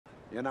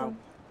You know,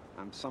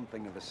 I'm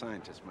something of a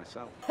scientist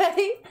myself.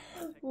 I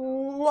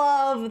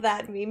love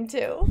that meme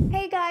too.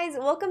 Hey guys,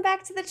 welcome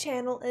back to the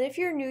channel, and if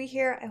you're new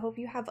here, I hope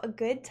you have a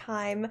good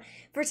time.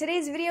 For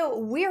today's video,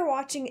 we are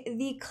watching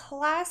the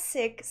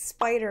classic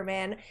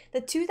Spider-Man, the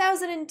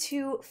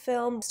 2002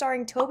 film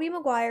starring Tobey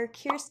McGuire,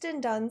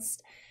 Kirsten Dunst,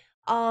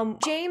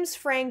 James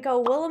Franco,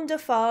 Willem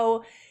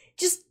Dafoe.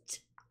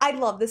 I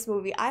love this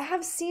movie. I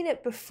have seen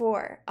it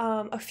before,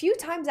 a few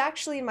times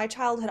actually in my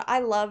childhood. I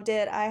loved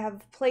it. I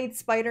have played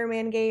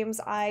Spider-Man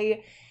games.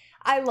 I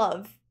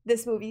love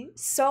this movie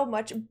so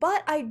much,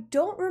 but I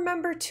don't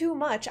remember too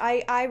much.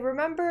 I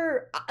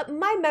remember,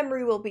 my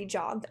memory will be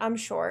jogged, I'm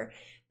sure,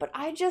 but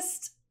I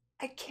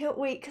can't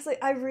wait because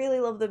I really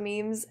love the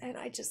memes, and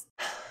I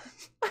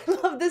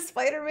love this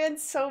Spider-Man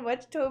so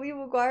much. Tobey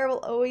Maguire will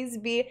always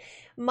be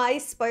my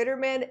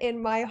Spider-Man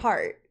in my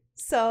heart.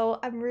 So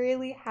I'm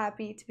really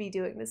happy to be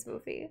doing this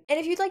movie. And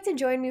if you'd like to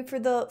join me for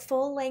the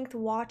full-length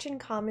watch and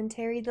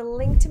commentary, the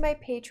link to my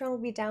Patreon will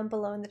be down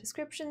below in the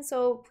description,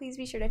 so please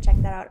be sure to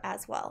check that out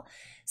as well.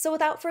 So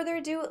without further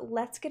ado,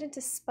 let's get into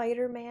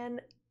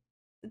Spider-Man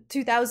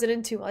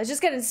 2002. Let's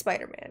just get into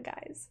Spider-Man,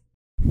 guys.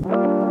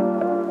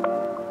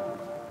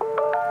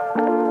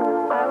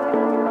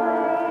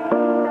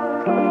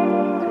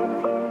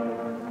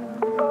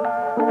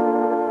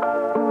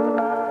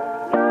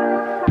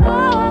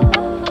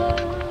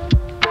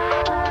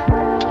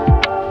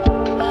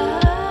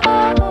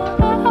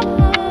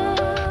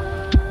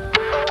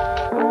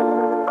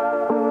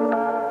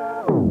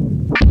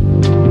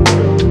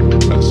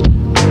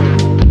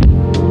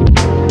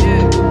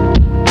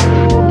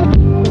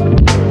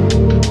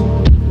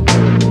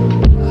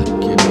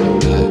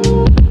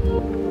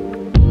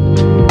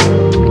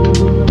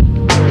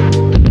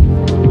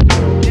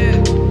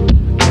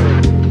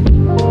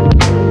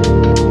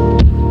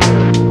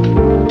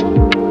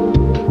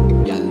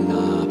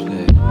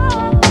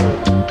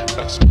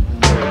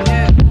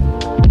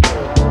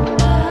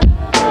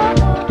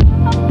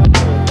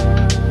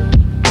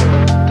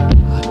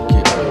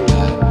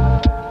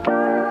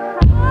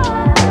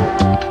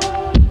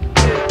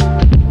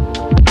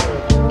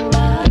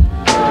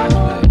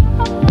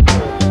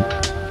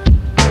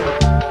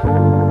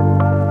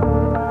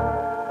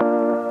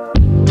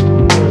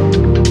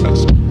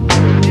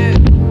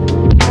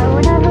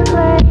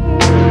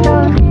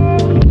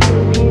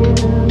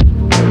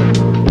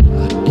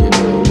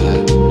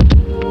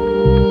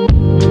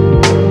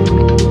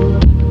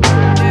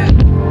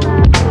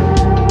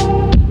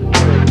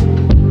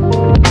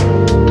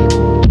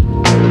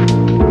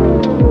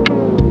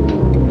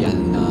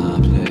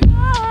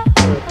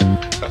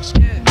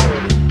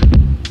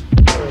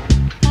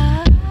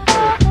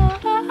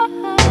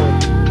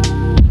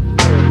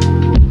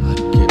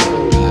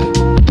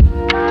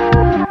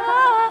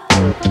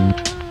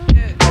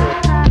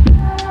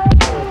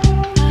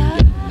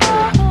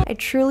 I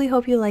truly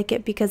hope you like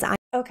it because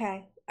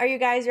Okay, are you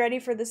guys ready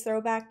for this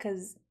throwback?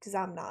 Cause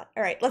I'm not.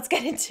 All right, let's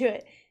get into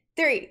it.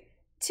 3,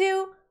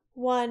 2,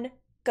 1,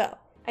 go.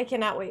 I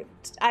cannot wait.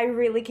 I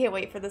really can't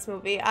wait for this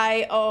movie.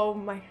 Oh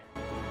my.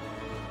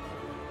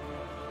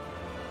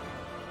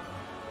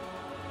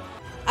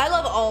 I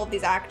love all of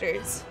these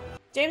actors.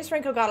 James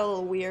Franco got a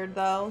little weird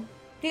though.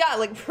 He got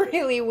like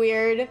really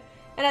weird and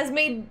has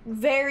made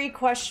very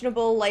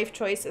questionable life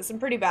choices, some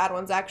pretty bad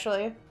ones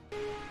actually.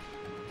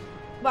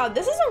 Wow,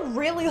 this is a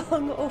really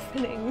long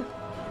opening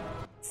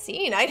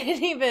scene. I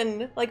didn't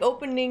even, like,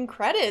 opening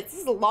credits.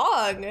 This is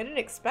long. I didn't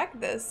expect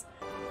this.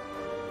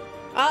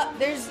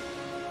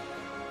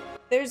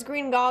 There's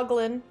Green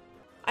Goblin.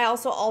 I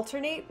also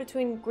alternate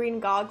between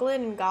Green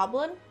Goblin and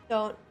Goblin.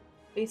 Don't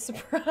be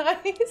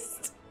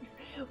surprised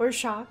or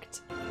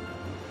shocked.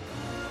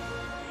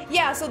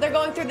 Yeah, so they're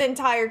going through the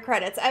entire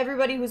credits.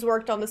 Everybody who's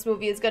worked on this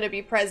movie is gonna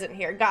be present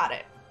here. Got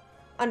it.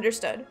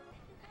 Understood.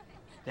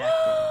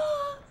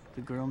 The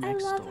girl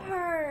next door. I love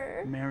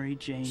her. Mary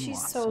Jane She's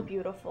Watson. so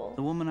beautiful.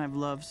 The woman I've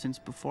loved since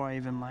before I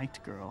even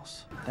liked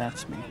girls.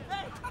 That's me.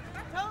 Hey,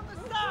 tell him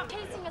to stop!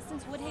 Chasing us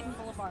since Woodhaven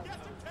Boulevard.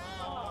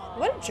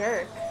 What a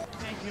jerk.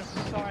 Thank you.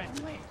 Sorry.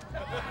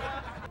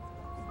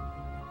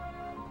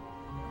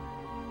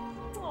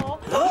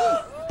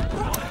 Aww.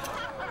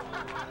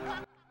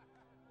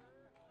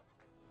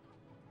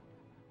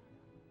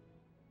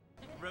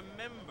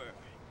 Remember,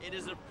 it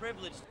is a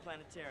privileged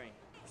planetarium.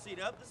 Proceed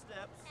up the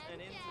steps and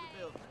into the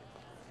building.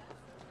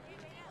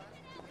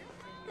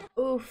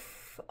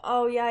 Oof.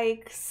 Oh,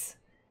 yikes.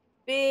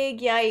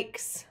 Big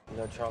yikes.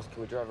 No, Charles,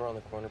 can we drive around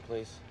the corner,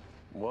 please?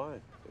 Why?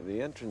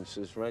 The entrance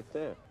is right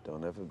there.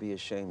 Don't ever be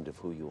ashamed of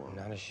who you I'm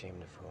are. not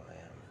ashamed of who I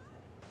am.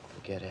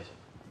 Forget it.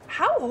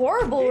 How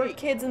horrible were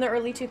kids in the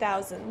early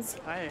 2000s?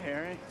 Hi,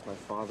 Harry. My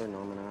father,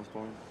 Norman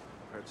Osborn.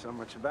 Heard so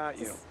much about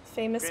you.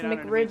 Famous Great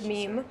honor to McRib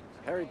meet you, meme.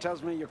 Harry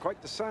tells me you're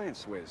quite the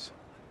science whiz.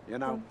 You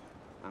know,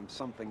 I'm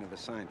something of a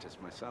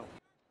scientist myself.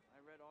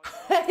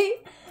 I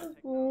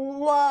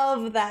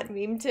love that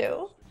meme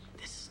too.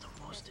 This is the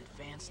most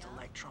advanced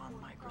electron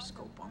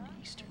microscope on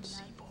the eastern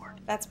seaboard.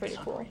 That's pretty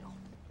cool.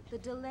 The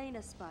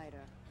Delana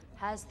spider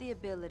has the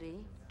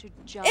ability to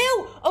jump.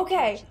 Ew!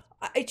 Okay.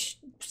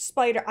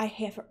 Spider. I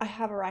have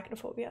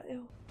arachnophobia.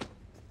 Ew.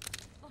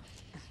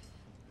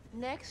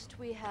 Next,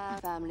 we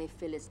have family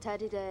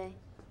Philistetidae,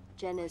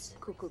 genus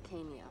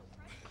Cuculcania.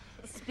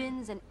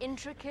 Spins an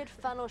intricate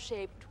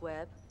funnel-shaped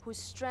web whose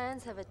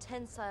strands have a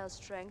tensile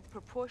strength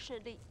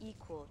proportionately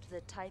equal to the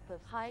type of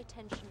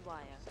high-tension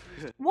wire.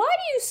 Why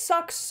do you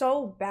suck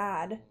so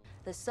bad?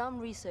 Some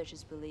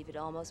researchers believe it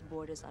almost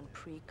borders on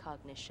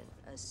precognition,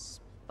 a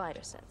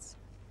spider sense.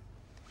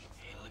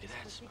 Hey, look at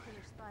that spider.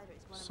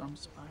 Some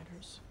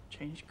spiders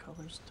change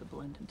colors to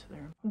blend into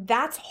their...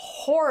 That's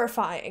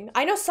horrifying.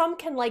 I know some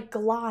can like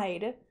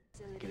glide.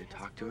 Gonna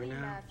talk to her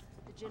now?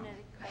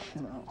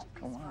 No,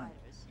 come on.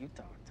 You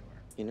talk to her.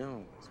 You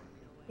know,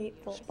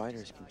 Hateful.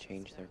 spiders can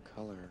change their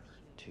color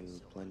to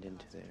blend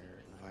into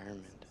their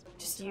environment.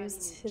 Just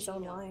used his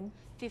own line.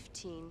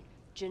 15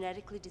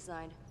 genetically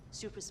designed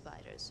super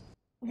spiders.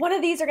 One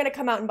of these are gonna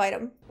come out and bite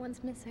him.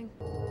 One's missing.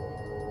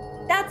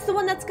 That's the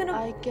one that's gonna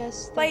I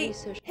guess the bite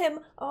research... him.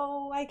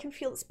 Oh, I can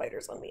feel the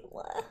spiders on me.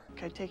 Blah.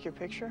 Can I take your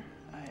picture?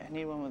 I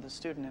need one with a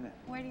student in it.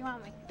 Where do you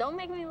want me? Don't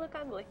make me look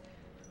ugly.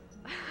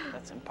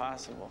 That's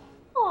impossible.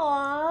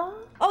 Aww.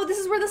 Oh, this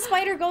is where the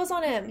spider goes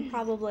on him,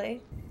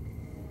 probably.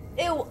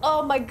 Ew,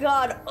 oh my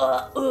god.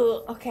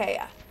 Okay.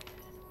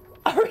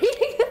 I'm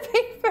reading the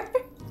paper.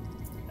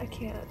 I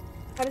can't.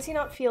 How does he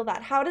not feel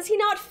that? How does he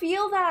not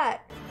feel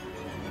that?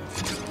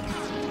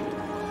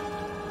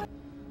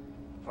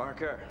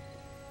 Parker.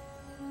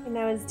 And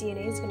now his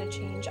DNA is gonna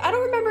change. I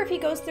don't remember if he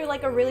goes through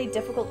like a really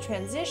difficult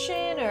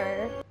transition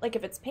or like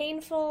if it's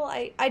painful.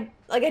 I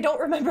don't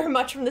remember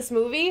much from this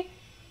movie.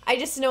 I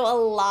just know a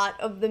lot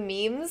of the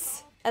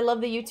memes. I love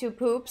the YouTube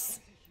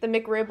poops. The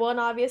McRib one,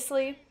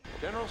 obviously.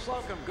 General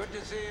Slocum, good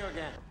to see you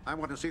again. I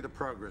want to see the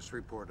progress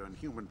report on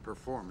human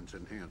performance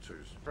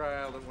enhancers.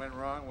 Trial that went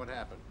wrong, what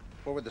happened?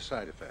 What were the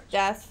side effects?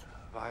 Death.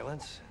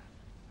 Violence,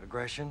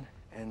 aggression,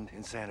 and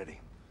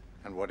insanity.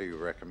 And what do you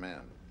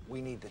recommend?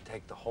 We need to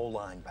take the whole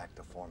line back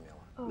to formula.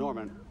 Oh,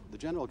 Norman, no. the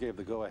General gave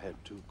the go-ahead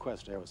to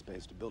Quest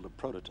Aerospace to build a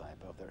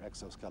prototype of their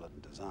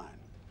exoskeleton design.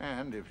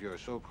 And if your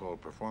so-called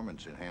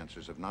performance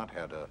enhancers have not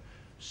had a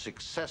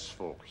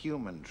successful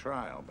human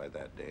trial by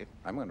that date,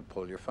 I'm going to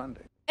pull your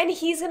funding. And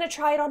he's gonna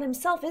try it on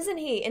himself, isn't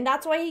he? And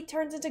that's why he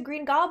turns into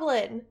Green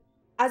Goblin.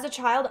 As a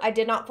child, I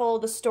did not follow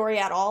the story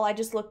at all. I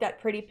just looked at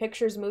pretty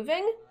pictures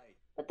moving.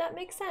 But that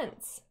makes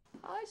sense.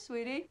 Hi,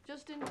 sweetie.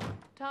 Just in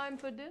time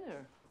for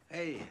dinner.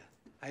 Hey,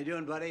 how you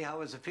doing, buddy? How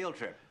was the field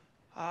trip?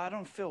 I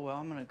don't feel well.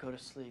 I'm gonna go to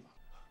sleep.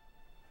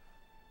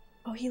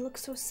 Oh, he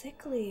looks so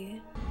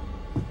sickly.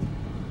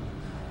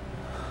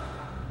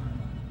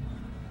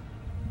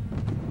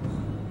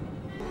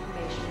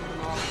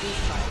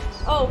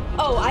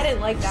 Oh, I didn't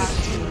like that.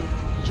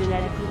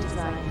 Genetically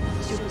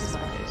designed super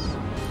spiders.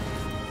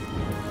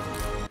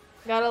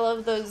 Gotta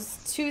love those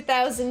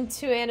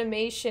 2002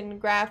 animation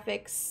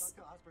graphics,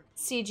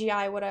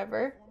 CGI,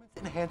 whatever.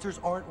 Enhancers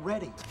aren't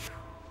ready.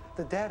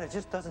 The data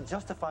just doesn't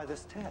justify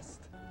this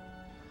test.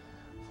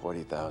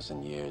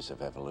 40,000 years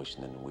of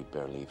evolution and we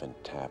barely even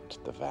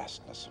tapped the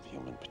vastness of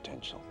human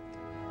potential.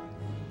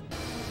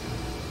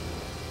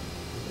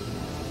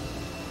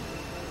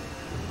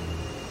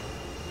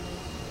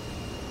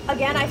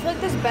 Again, I feel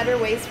like there's better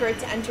ways for it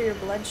to enter your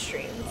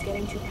bloodstream. It's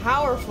getting too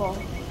powerful.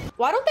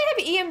 Why don't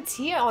they have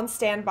EMT on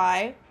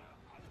standby?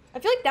 I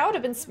feel like that would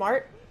have been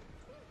smart.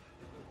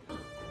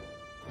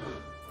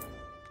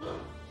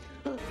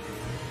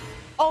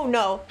 Oh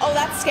no. Oh,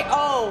 that's scary.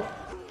 Oh.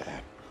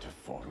 Back to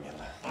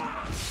formula.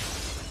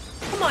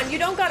 Come on, you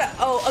don't gotta.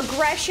 Oh,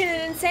 aggression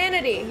and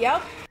insanity.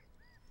 Yep.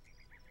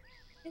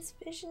 His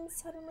vision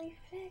suddenly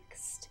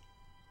fixed.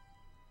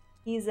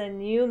 He's a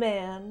new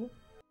man.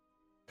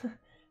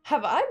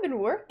 Have I been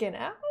working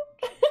out?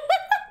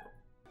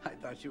 I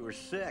thought you were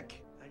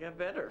sick. I got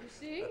better.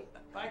 See?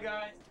 Bye,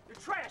 guys. You're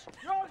trash.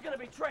 You're always gonna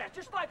be trash,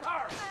 just like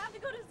her. I have to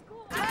go to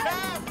school.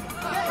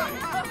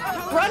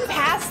 Run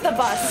past the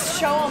bus.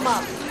 Show him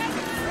up.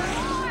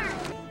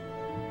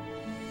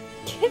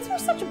 Kids were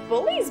such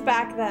bullies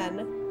back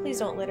then. Please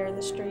don't litter in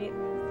the street.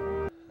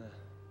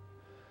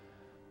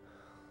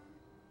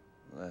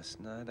 Last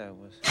night I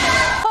was...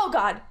 Oh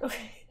God.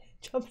 Okay.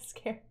 Jump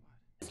scare.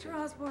 Mr.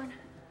 Osborne,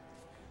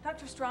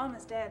 Dr. Strom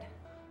is dead.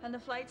 And the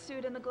flight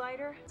suit and the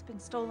glider, it's been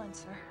stolen,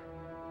 sir.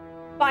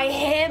 By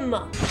him.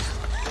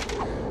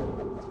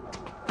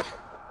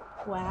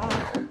 Wow.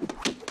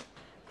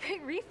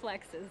 Great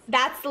reflexes.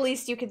 That's the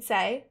least you could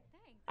say.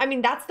 I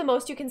mean, that's the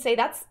most you can say.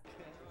 That's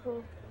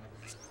cool.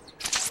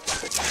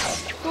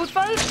 Food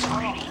fight?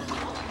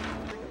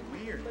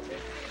 Weird.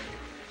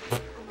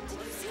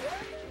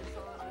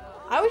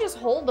 I would just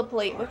hold the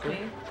plate with me.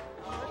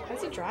 Why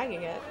is he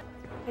dragging it?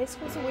 High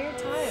school's a weird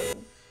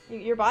time.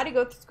 Your body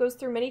goes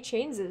through many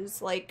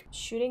changes, like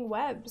shooting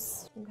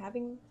webs, and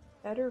having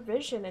better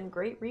vision and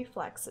great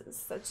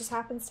reflexes. That just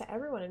happens to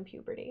everyone in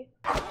puberty.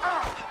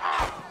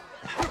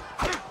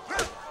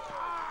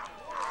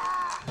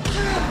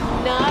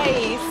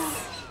 Nice!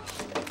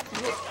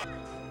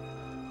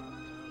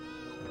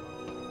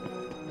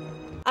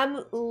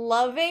 I'm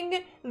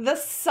loving the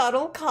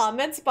subtle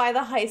comments by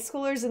the high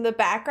schoolers in the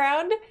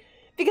background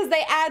because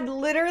they add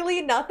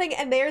literally nothing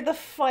and they're the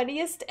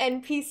funniest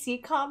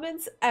NPC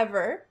comments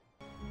ever.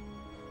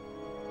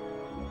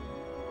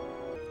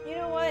 You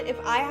know what?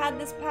 If I had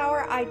this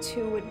power, I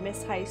too would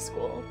miss high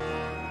school.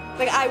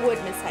 Like, I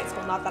would miss high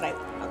school, not that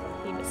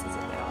he misses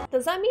it now.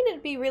 Does that mean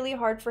it'd be really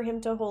hard for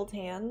him to hold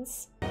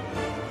hands? Queens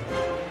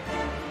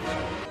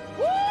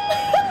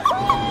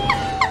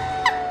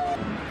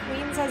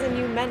has a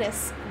new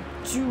menace.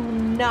 Do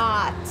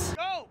not.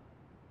 Go!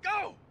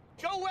 Go!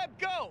 Go, Web,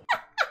 go!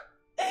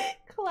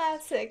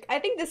 Classic. I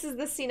think this is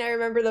the scene I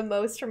remember the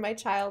most from my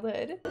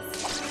childhood.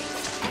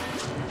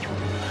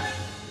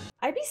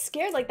 I'd be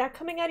scared, like that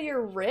coming out of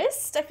your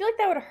wrist? I feel like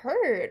that would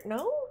hurt,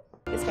 no?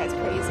 This guy's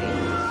crazy.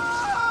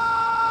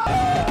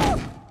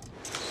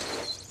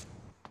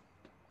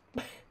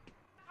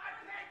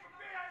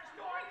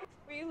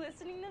 Were you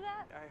listening to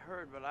that? I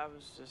heard, but I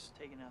was just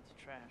taking out the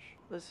trash.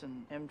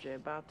 Listen, MJ,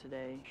 about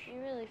today.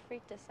 You really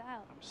freaked us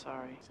out. I'm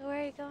sorry. So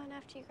where are you going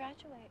after you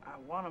graduate? I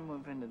want to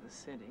move into the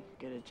city,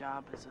 get a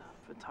job as a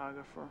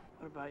photographer.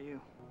 What about you?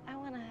 I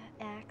want to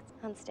act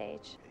on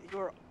stage.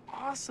 You're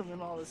awesome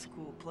in all this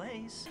cool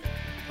plays.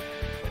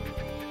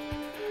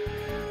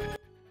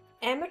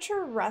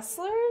 Amateur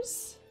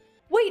wrestlers?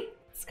 Wait,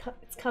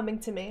 it's coming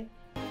to me.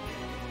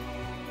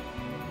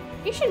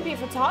 He shouldn't be a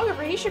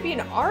photographer, he should be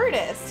an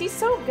artist. He's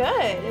so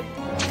good.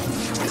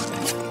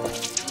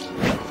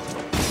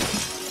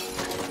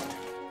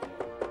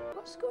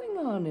 What's going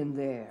on in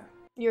there?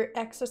 You're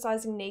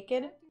exercising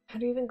naked? How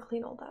do you even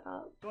clean all that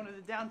up? Going to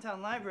the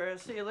downtown library. I'll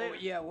see you later. Oh,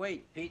 yeah,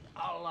 wait, Pete.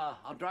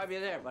 I'll drive you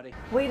there, buddy.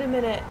 Wait a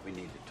minute. We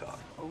need to talk.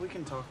 Oh, we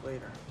can talk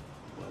later.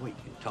 Well, we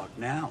can talk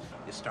now.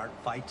 You start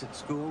fights at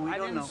school, I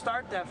didn't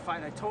start that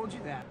fight. I told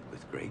you that.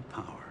 With great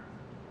power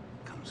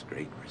comes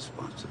great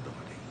responsibility.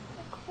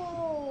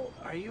 Cool.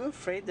 Are you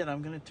afraid that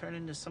I'm going to turn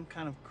into some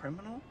kind of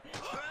criminal?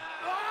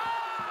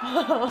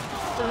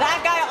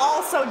 That guy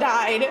also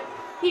died.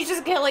 He's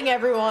just killing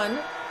everyone.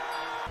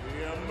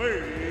 The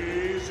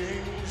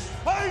Amazing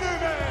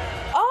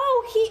Spider-Man!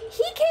 Oh, he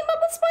came up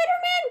with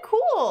Spider-Man?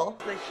 Cool.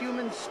 The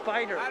human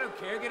spider. I don't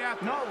care, get out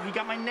there. No, he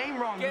got my name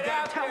wrong. Get you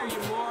out gotta tell there,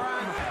 him. you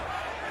moron.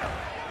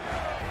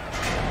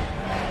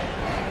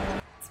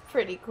 It's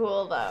pretty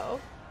cool, though.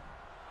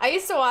 I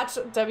used to watch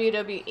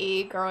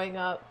WWE growing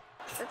up.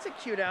 That's a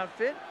cute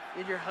outfit.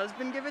 Did your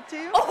husband give it to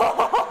you?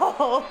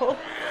 Oh!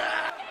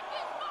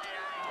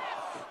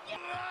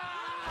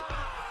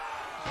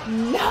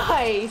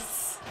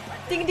 Nice!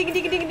 Ding, ding,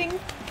 ding, ding, ding.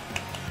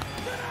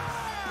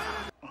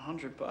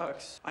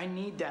 $100. I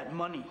need that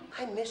money.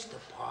 I missed the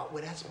part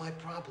where that's my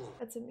problem.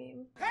 That's a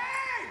meme.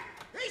 Hey!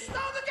 He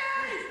stole the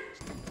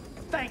game!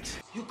 Thanks.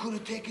 You could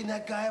have taken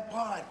that guy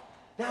apart.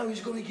 Now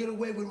he's gonna get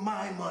away with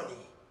my money.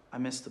 I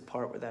missed the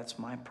part where that's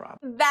my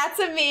problem. That's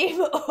a meme.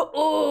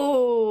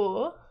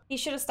 Ooh. He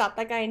should have stopped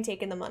that guy and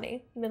taken the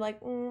money. And been like,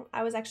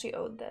 I was actually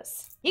owed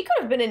this. He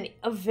could have been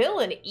a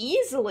villain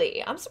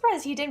easily. I'm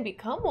surprised he didn't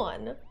become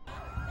one.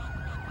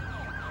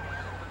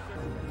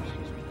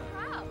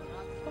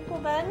 Uncle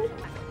Ben?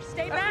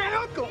 Stay That's back! my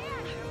uncle!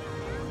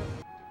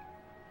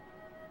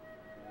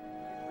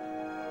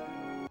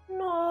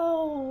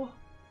 No.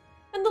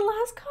 And the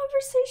last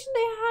conversation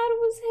they had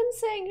was him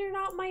saying, "You're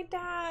not my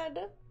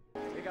dad."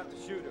 They got the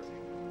shooter.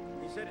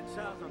 He's headed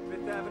south on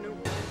 5th Avenue.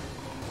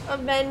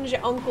 Avenge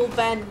Uncle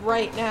Ben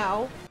right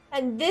now.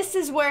 And this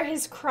is where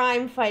his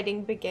crime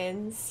fighting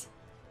begins.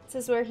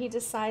 This is where he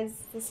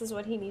decides this is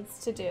what he needs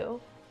to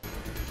do.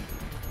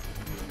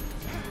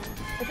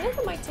 I feel like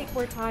it might take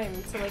more time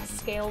to like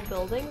scale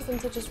buildings than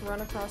to just run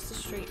across the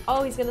street.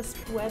 Oh, he's gonna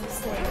web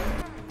sling.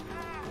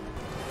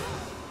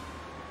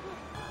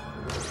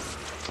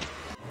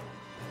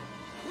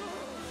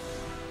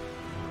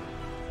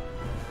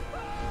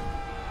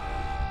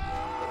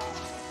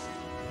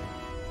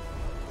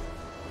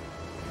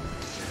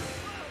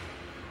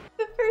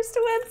 The first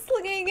web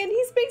slinging, and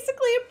he's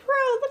basically a pro.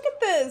 Look at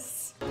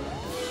this.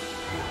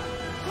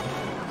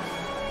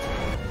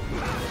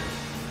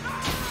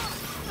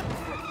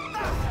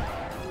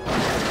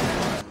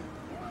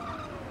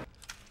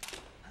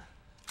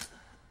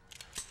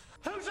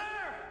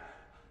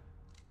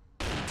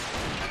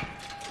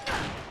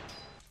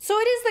 So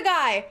it is the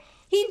guy.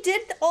 He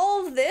did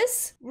all of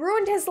this,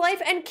 ruined his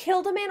life, and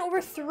killed a man over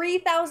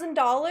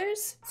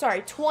 $3,000?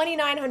 Sorry,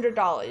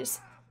 $2,900.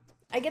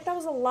 I get that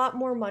was a lot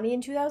more money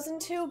in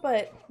 2002,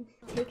 but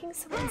taking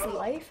someone's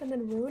life and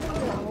then ruining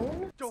your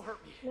own? Don't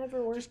hurt me.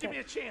 Never worth it. Just give me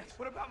a chance.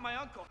 What about my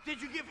uncle?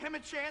 Did you give him a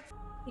chance?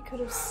 He could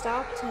have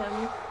stopped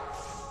him,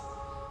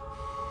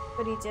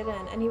 but he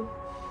didn't, and he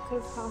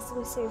could have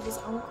possibly saved his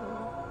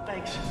uncle.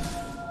 Thanks.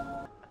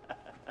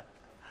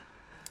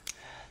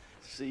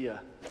 See ya.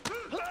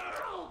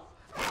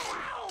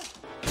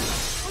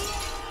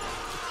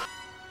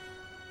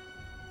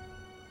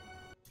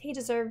 He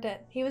deserved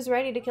it. He was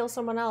ready to kill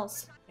someone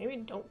else. Maybe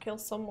don't kill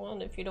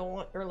someone if you don't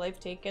want your life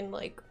taken,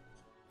 like,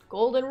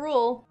 golden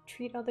rule.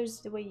 Treat others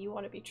the way you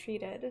want to be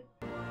treated.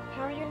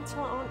 How are you gonna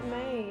tell Aunt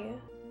May?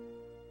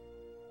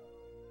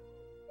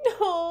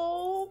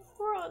 No,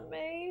 poor Aunt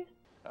May.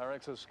 Our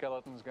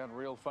exoskeletons got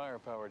real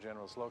firepower,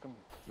 General Slocum.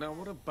 Now,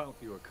 what about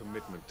your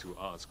commitment to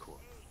Oscorp?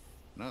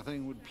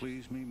 Nothing would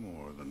please me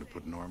more than to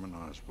put Norman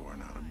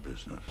Osborn out of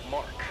business.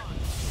 Mark.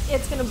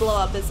 It's gonna blow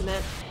up, isn't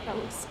it? That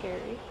looks scary.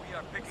 We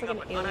are It's picking like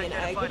up an an alien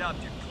egg. unidentified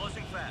object,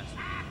 closing fast.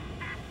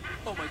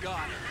 Oh my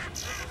god.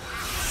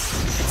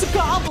 It's a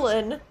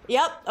goblin.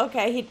 Yep.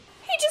 Okay.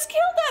 He just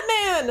killed that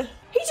man.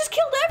 He just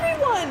killed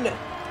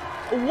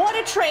everyone. What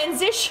a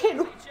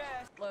transition.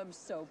 I'm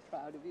so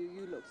proud of you.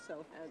 You look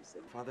so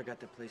handsome. Father got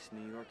the place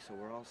in New York, so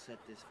we're all set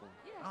this fall.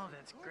 Oh,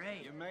 that's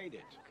great. You made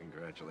it.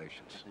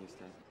 Congratulations. Thanks,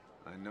 Dad.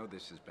 I know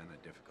this has been a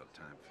difficult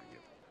time for you,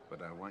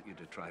 but I want you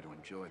to try to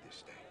enjoy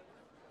this day.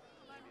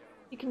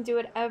 You can do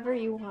whatever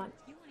you want.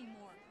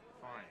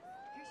 Fine.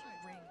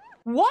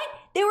 What?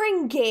 They were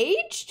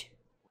engaged?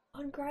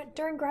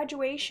 During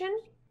graduation?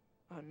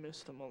 I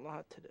missed him a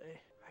lot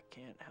today. I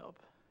can't help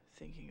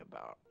thinking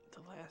about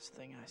the last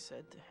thing I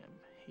said to him.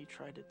 He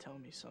tried to tell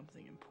me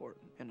something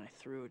important, and I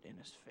threw it in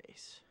his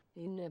face.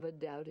 He never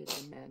doubted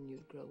the man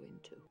you'd grow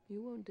into.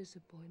 You won't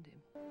disappoint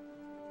him.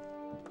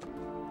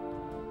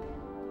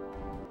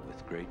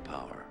 With great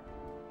power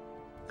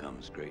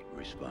comes great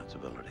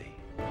responsibility.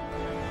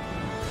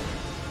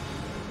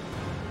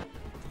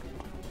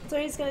 So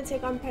he's gonna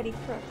take on petty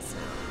crooks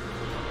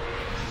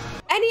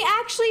now. And he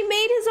actually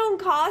made his own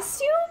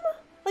costume?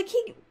 Like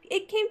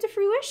it came to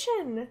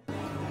fruition.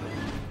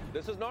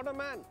 This is not a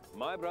man.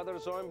 My brother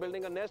saw him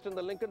building a nest in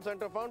the Lincoln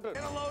Center fountain.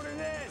 Get a load of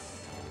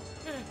this!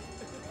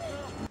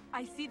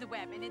 I see the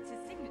web, and it's his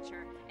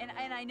signature. And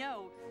I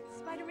know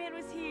Spider-Man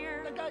was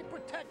here. The guy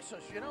protects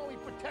us, you know? He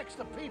protects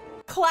the people.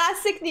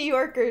 Classic New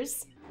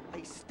Yorkers.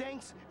 He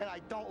stinks, and I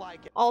don't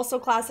like it. Also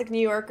classic New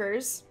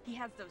Yorkers. He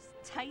has those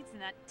tights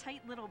and that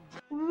tight little...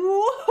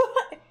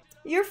 What?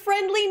 Your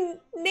friendly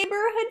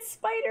neighborhood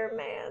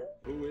Spider-Man.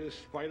 Who is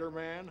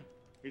Spider-Man?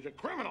 He's a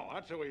criminal,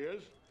 that's who he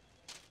is.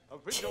 A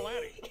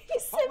vigilante.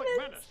 He's Public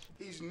Simmons. menace.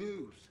 He's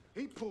news.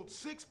 He pulled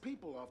 6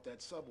 people off that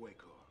subway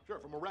car. Sure,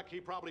 from a wreck he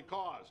probably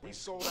caused. He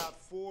sold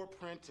out 4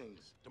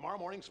 printings. Tomorrow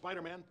morning,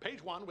 Spider-Man,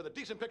 page 1 with a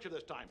decent picture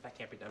this time. That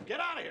can't be done. Get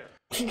out of here.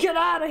 Get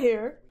out of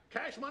here.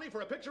 Cash money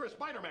for a picture of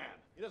Spider-Man.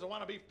 He doesn't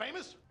want to be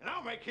famous, and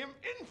I'll make him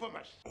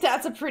infamous.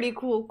 That's a pretty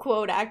cool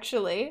quote,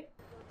 actually.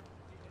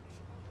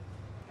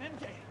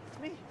 MJ, it's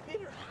me,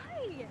 Peter.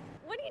 Hi.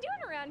 What are you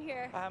doing around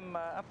here? I'm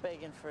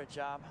begging for a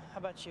job. How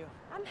about you?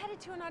 I'm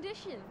headed to an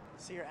audition.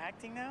 So you're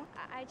acting now?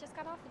 I just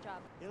got off the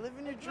job. You're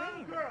living your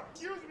dream. Girl,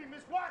 excuse me,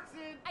 Miss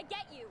Watson. I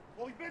get you.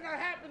 Well, you better not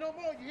happen no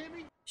more, you hear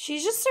me?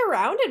 She's just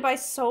surrounded by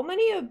so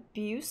many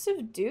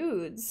abusive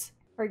dudes.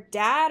 Her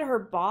dad, her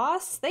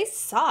boss, they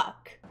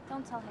suck.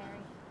 Don't tell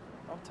Harry.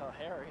 Don't tell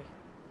Harry.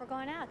 We're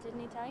going out,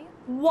 didn't he tell you?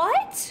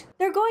 What?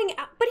 They're going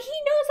out, but he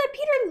knows that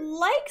Peter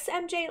likes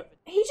MJ.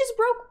 He just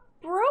broke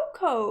bro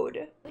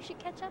code. We should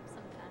catch up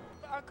sometime.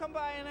 I'll come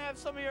by and have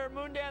some of your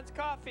Moondance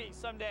coffee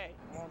someday.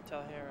 I won't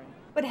tell Harry.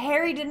 But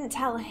Harry didn't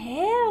tell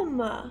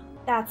him.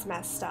 That's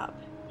messed up.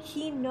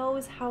 He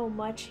knows how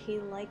much he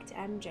liked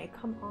MJ.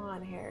 Come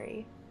on,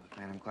 Harry.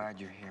 Man, I'm glad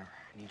you're here.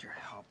 I need your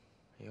help.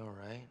 You all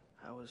right?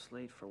 I was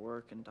late for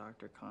work and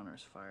Dr.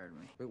 Connors fired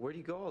me. Wait, where do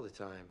you go all the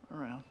time?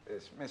 Around.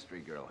 This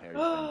mystery girl Harry's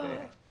been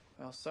dating.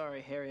 Well,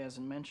 sorry, Harry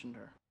hasn't mentioned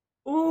her.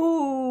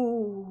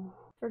 Ooh,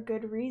 for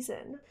good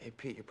reason. Hey,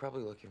 Pete, you're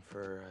probably looking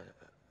for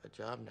a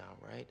job now,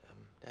 right?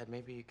 Dad,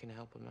 maybe you can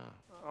help him out.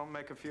 I'll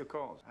make a few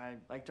calls. I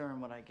like to earn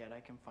what I get. I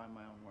can find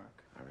my own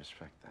work. I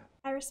respect that.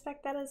 I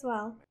respect that as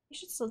well. You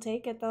should still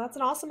take it, though. That's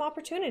an awesome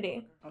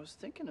opportunity. I was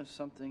thinking of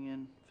something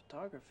in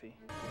photography.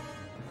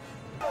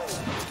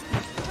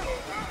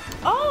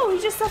 Oh,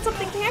 he just sets up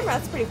the camera.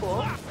 That's pretty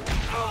cool.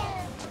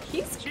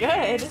 He's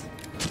good.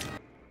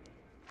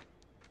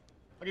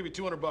 I'll give you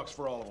 $200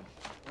 for all of them.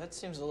 That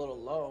seems a little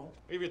low.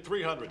 I'll give you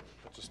 $300.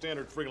 That's a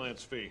standard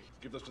freelance fee.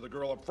 Give this to the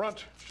girl up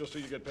front, just so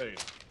you get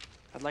paid.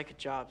 I'd like a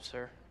job,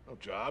 sir. No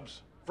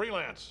jobs.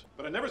 Freelance.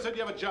 But I never said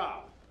you have a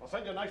job. I'll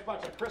send you a nice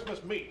box of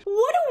Christmas meat.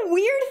 What a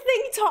weird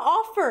thing to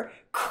offer.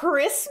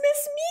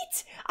 Christmas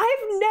meat?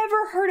 I've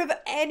never heard of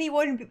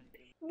anyone.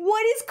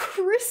 What is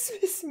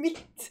Christmas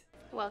meat?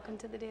 Welcome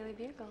to the Daily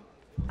Bugle.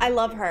 I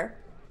love her.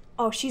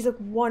 Oh, she's a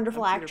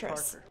wonderful I'm Peter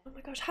actress. Parker. Oh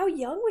my gosh, how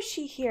young was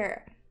she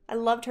here? I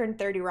loved her in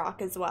 30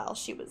 Rock as well.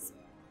 She was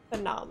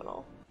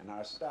phenomenal. And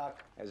our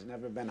stock has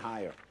never been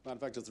higher. In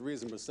fact, it's the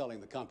reason we're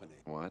selling the company.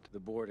 What? The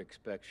board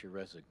expects your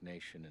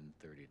resignation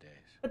in 30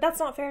 days. But that's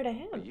not fair to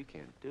him. Oh, you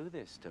can't do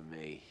this to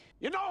me.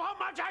 You know how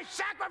much I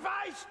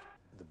sacrificed?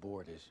 The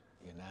board is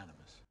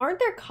unanimous. Aren't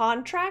there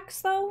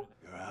contracts though?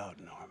 You're out,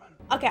 Norman.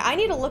 Okay, I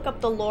need to look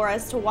up the lore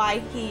as to why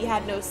he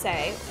had no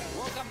say.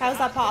 How's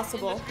that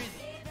possible?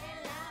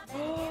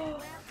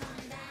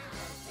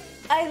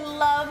 I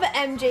love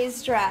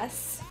MJ's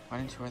dress. Why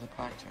didn't you wear the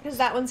black dress? Because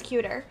that one's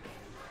cuter.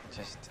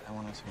 I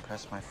wanted to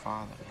impress my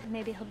father.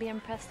 Maybe he'll be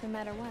impressed no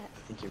matter what. I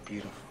think you're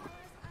beautiful.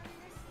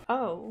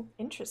 Oh,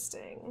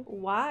 interesting.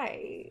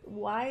 Why?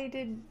 Why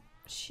did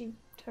she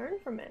turn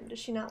from him? Does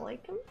she not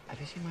like him? Have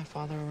you seen my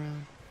father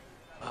around?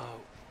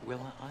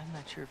 Well, I'm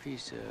not sure if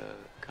he's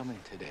coming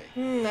today.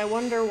 I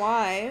wonder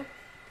why.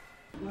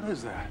 What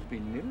is that? Be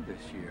new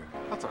this year.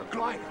 That's a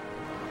glider.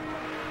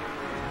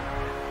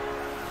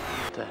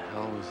 What the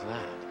hell was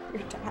that?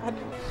 Your dad.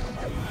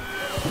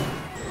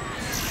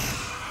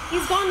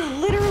 He's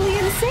gone literally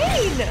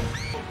insane!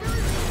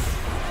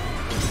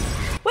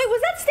 Wait,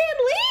 was that Stan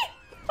Lee?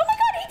 Oh my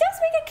god, he does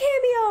make a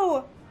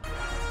cameo!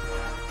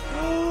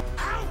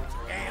 Out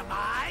am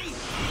I?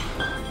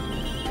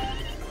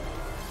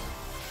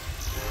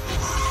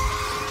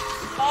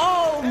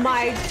 Oh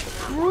my,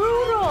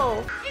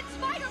 brutal! It's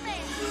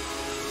Spider-Man!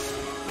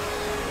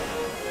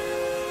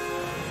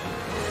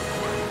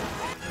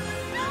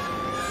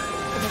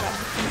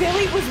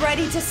 Billy was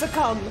ready to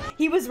succumb.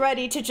 He was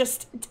ready to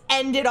just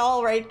end it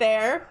all right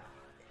there.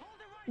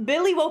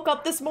 Billy woke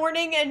up this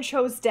morning and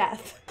chose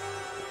death.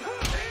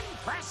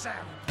 Impressive.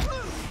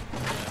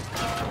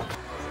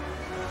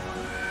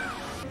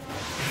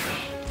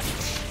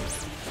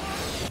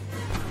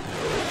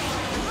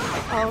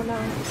 Oh no.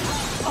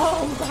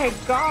 Oh my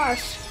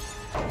gosh.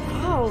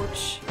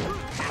 Ouch.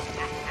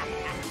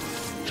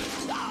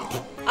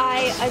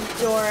 I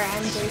adore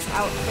MJ's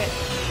outfit.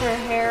 Her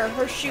hair,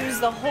 her shoes,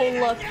 the whole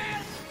look.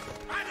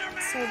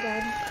 So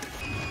good.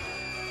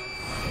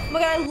 Oh my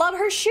god, I love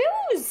her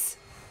shoes!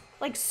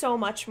 Like so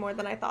much more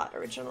than I thought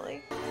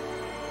originally.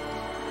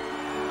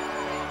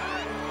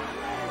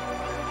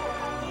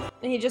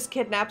 And he just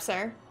kidnaps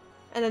her.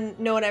 And then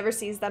no one ever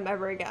sees them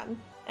ever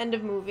again. End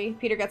of movie.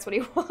 Peter gets what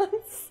he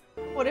wants.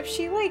 What if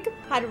she like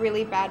had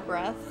really bad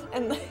breath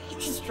and he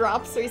just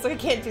drops her? He's like, I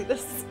can't do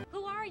this.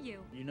 Who are you?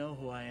 You know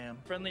who I am.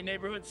 Friendly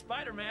neighborhood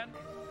Spider-Man.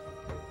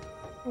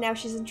 Now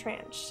she's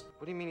entranced.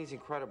 What do you mean he's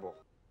incredible?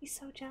 He's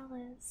so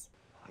jealous.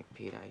 Like,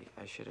 Pete,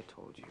 I should have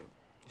told you.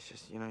 It's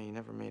just, you know, you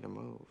never made a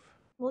move.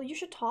 Well, you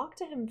should talk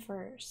to him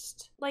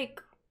first.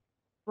 Like,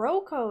 bro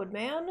code,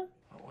 man.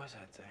 What was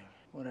that thing?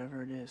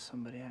 Whatever it is,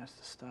 somebody has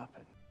to stop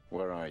it.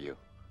 Where are you?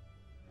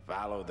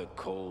 Follow the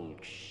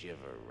cold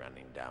shiver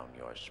running down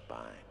your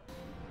spine.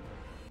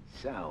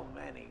 So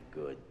many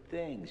good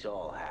things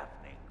all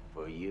happening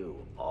for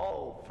you.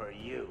 All for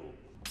you.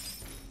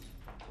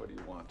 What do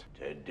you want?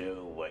 To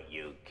do what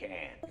you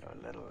can. Your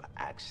little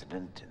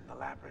accident in the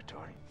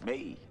laboratory.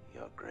 Me,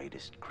 your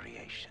greatest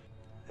creation.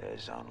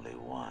 There's only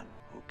one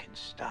who can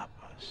stop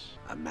us.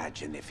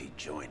 Imagine if he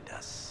joined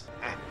us.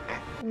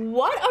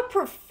 What a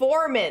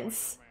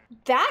performance.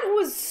 That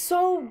was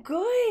so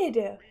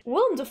good.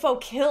 Willem Dafoe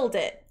killed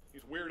it.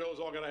 These weirdos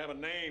all gonna have a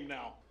name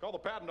now. Call the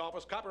patent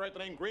office, copyright the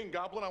name Green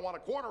Goblin. I want a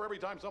corner every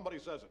time somebody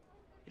says it.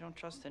 You don't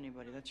trust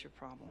anybody, that's your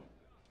problem.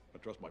 I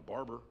trust my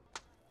barber.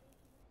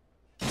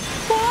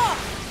 Fuck!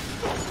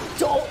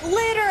 Don't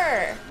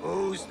litter!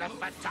 Who's the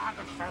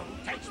photographer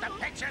who takes the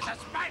pictures of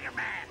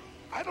Spider-Man?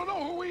 I don't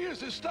know who he is.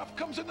 His stuff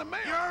comes in the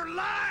mail. You're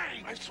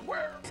lying! I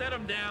swear. Set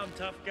him down,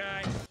 tough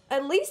guy.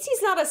 At least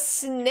he's not a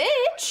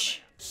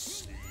snitch.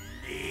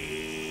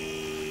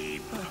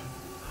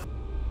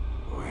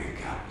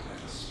 Wake up,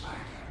 little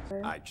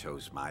spider. I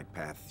chose my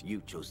path.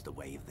 You chose the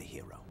way of the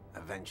hero.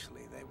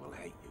 Eventually, they will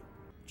hate you.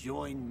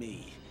 Join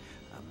me.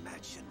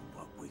 Imagine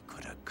what we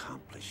could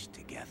accomplish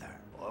together.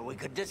 Or we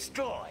could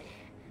destroy.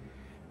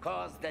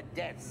 Cause the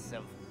deaths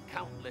of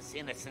countless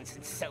innocents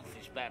in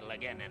selfish battle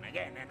again and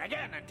again and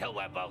again until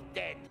we're both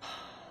dead.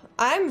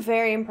 I'm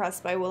very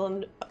impressed by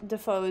Willem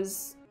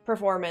Dafoe's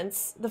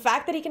performance. The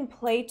fact that he can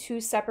play two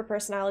separate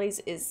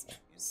personalities is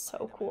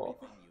so cool.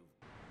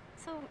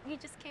 So, you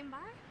just came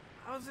by?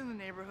 I was in the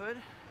neighborhood.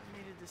 I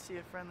needed to see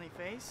a friendly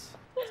face.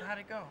 So how'd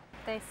it go?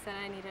 They said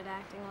I needed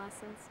acting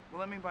lessons.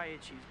 Well, let me buy you a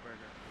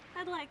cheeseburger.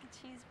 I'd like a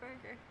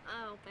cheeseburger.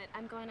 Oh, but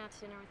I'm going out to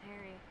dinner with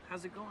Harry.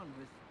 How's it going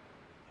with...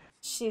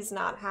 She's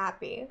not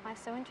happy. Why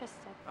so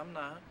interested? I'm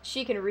not.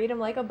 She can read him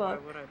like a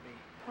book. Why would I be?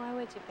 Why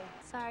would you be?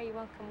 Sorry you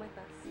won't come with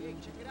us. Hey,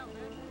 check it out,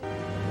 man.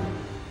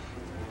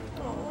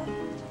 Oh.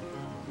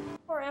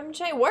 Poor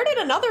MJ. Where did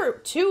another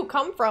two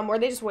come from? Were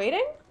they just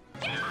waiting?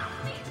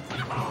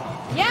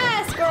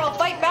 Yes, girl,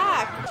 fight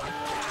back.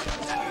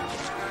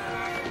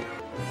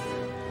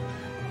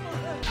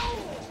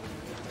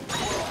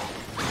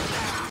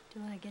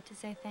 Do I get to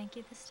say thank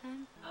you this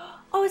time?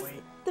 Oh, it's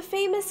the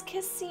famous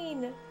kiss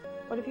scene.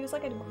 What if he was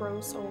like a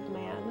gross old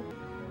man?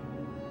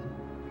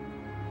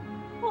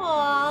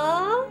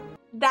 Aww.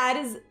 That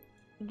is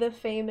the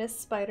famous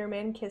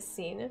Spider-Man kiss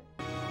scene.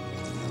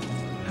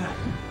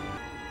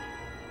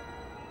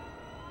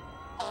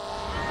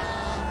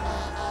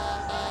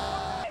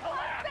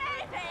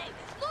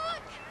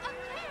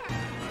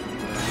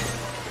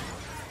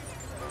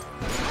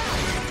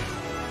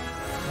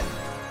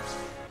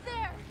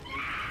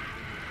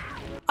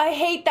 I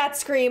hate that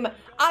scream.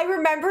 I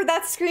remember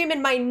that scream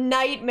in my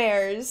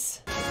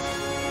nightmares.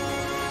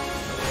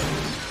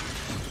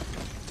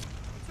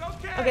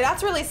 Okay,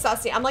 that's really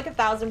sussy. I'm like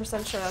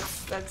 1000% sure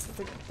that's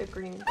the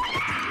green.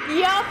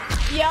 Yup,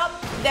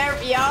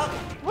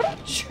 What a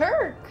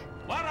jerk.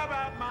 What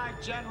about my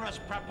generous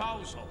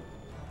proposal?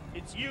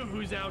 It's you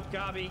who's out,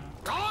 Gobby.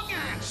 Wrong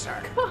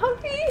answer.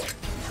 Gobby?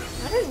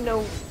 I didn't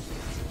know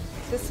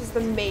this was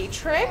the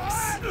Matrix.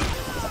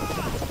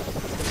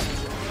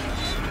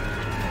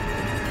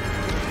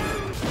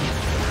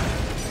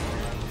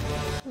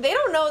 They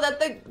don't don't know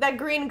that that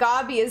green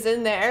gobby is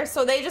in there,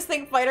 so they just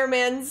think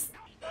Spider-Man's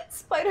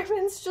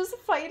just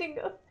fighting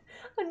a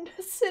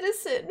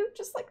citizen who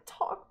just like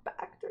talked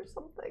back or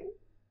something.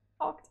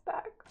 Talked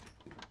back.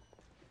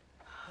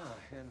 Oh,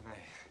 and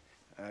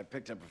I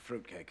picked up a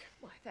fruitcake.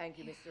 Why, thank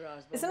you, Mr.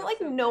 Osborn. Isn't it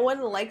like no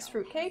one likes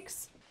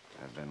fruitcakes?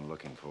 I've been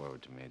looking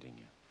forward to meeting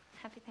you.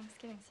 Happy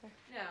Thanksgiving, sir.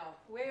 Now,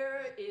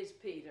 where is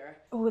Peter?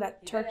 Oh,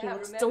 that turkey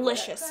looks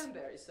delicious.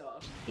 Cranberry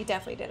sauce. He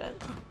definitely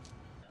didn't.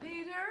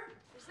 Peter,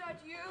 is that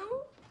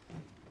you?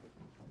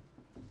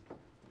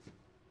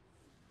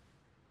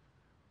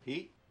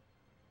 Pete?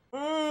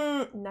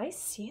 Nice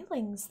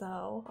ceilings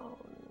though. Oh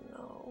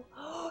no.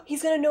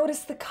 He's gonna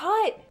notice the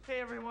cut. Hey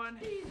everyone.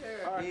 Peter.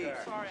 Parker.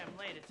 Sorry I'm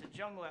late. It's a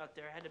jungle out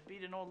there. I had to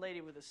beat an old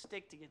lady with a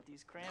stick to get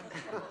these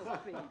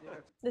cranberries.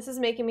 This is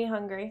making me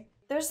hungry.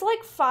 There's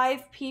like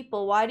 5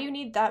 people. Why do you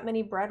need that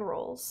many bread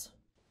rolls?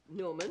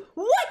 Norman?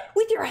 What?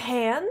 With your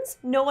hands?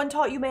 No one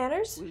taught you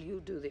manners? Will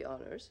you do the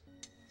honors?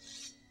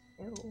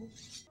 Ew.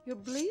 You're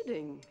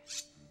bleeding.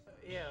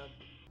 Yeah.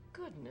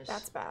 Goodness.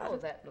 That's bad. Oh,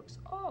 that looks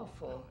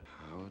awful.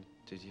 How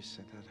did you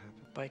say that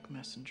happened? Bike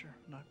messenger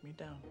knocked me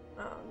down.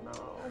 Oh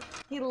no.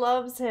 He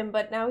loves him,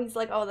 but now he's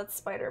like, oh, that's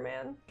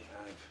Spider-Man.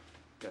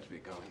 I've got to be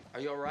going. Are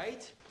you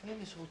alright? Plan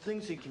this whole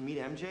thing so you can meet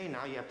MJ and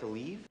now you have to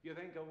leave? You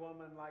think a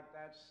woman like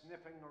that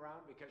sniffing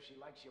around because she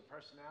likes your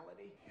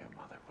personality? Your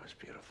mother was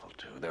beautiful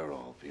too. They're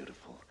all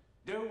beautiful.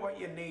 Do what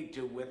you need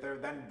to with her,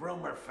 then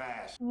broom her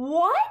fast.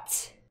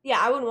 What? Yeah,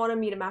 I wouldn't want to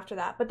meet him after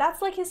that, but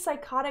that's like his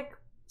psychotic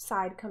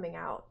side coming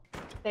out.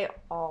 They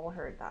all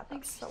heard that.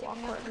 That's so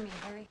awkward. For me,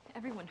 Harry.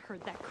 Everyone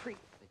heard that creep.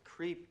 The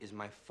creep is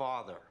my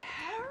father.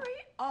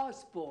 Harry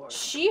Osborn.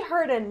 She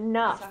heard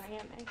enough. Sorry,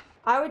 Aunt May.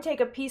 I would take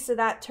a piece of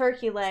that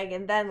turkey leg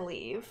and then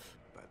leave.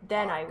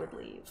 Then I would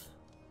leave.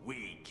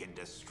 We can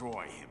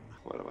destroy him.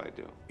 What do I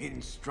do?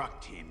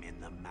 Instruct him in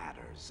the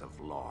matters of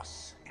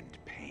loss and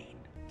pain.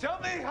 Tell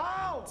me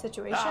how!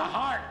 Situation? The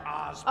heart,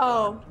 Osborn.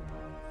 Oh.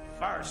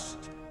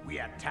 First, we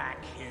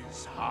attack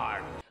his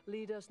heart.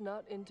 Lead us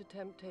not into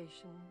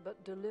temptation,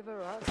 but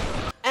deliver us.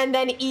 And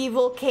then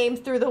evil came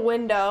through the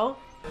window.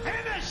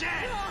 Finish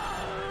it!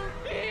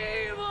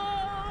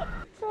 Evil!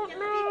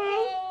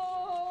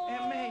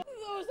 Aunt May.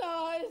 Those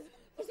eyes!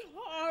 Those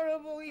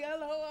horrible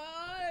yellow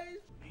eyes!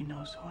 He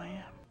knows who I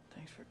am.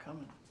 Thanks for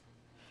coming.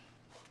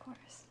 Of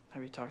course.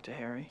 Have you talked to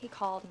Harry? He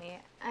called me.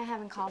 I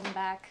haven't called him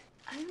back.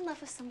 I'm in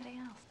love with somebody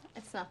else.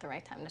 It's not the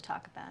right time to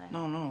talk about it.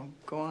 No,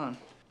 go on.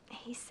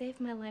 He saved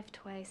my life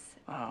twice.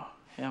 Oh,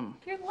 him.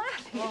 You're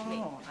laughing at me.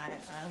 No,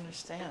 I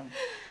understand.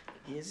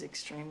 He is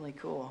extremely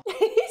cool. He's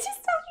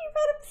just talking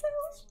about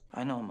himself.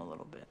 I know him a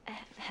little bit.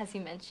 Has he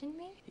mentioned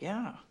me?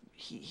 Yeah.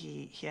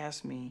 He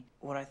asked me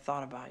what I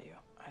thought about you.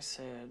 I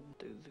said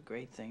the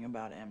great thing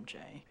about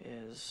MJ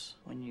is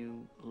when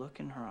you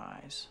look in her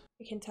eyes,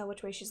 I can tell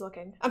which way she's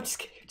looking. I'm just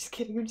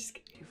kidding.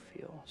 you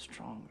feel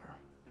stronger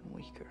and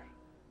weaker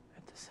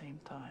at the same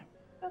time.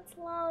 That's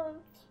love.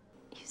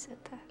 You said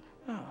that.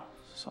 Oh,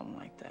 something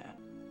like that.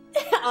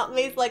 Aunt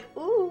May's like,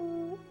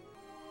 ooh.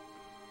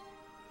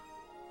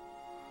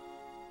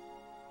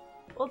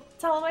 Well,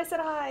 tell him I said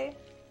hi.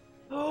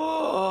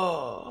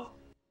 Oh.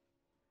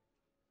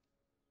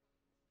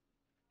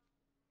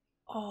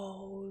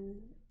 Oh.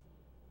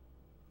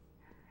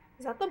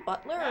 Is that the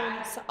butler or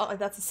the son? Oh,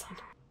 that's the son.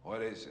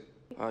 What is it?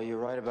 Oh, you're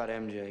right about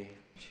MJ.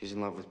 She's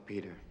in love with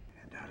Peter.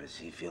 And how does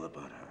he feel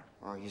about her?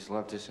 Oh, he's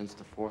loved her since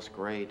the 4th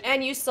grade.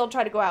 And you still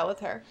try to go out with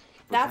her.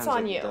 That's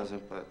on you. He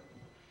doesn't, but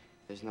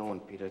there's no one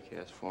Peter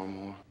cares for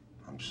more.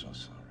 I'm so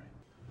sorry.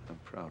 I'm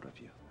proud of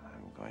you.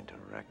 I'm going to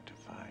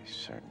rectify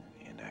certain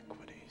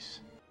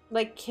inequities.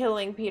 Like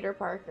killing Peter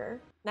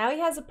Parker. Now he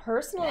has a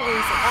personal reason.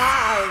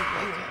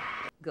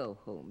 Ah. Go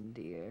home,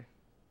 dear.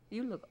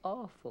 You look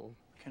awful.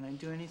 Can I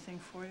do anything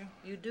for you?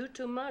 You do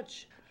too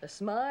much. A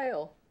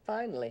smile,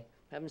 finally.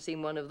 Haven't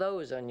seen one of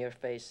those on your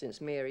face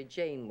since Mary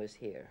Jane was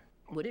here.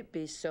 Would it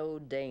be so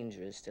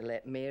dangerous to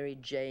let Mary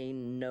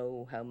Jane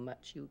know how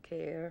much you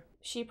care?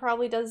 She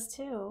probably does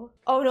too.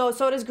 Oh no,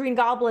 so does Green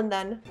Goblin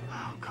then.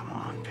 Oh, come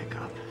on, pick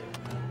up.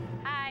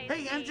 Hi.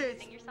 Hey, MJ.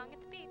 Sing your song at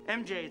the beat.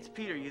 MJ, it's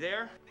Peter. You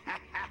there?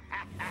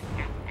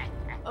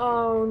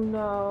 Oh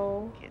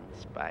no. Can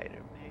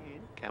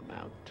Spider-Man come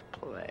out to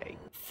play?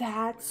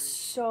 That's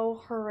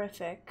so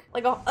horrific.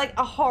 Like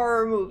a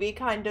horror movie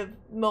kind of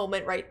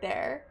moment right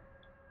there.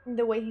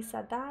 The way he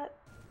said that.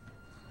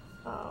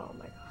 Oh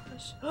my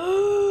gosh.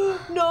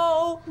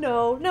 No.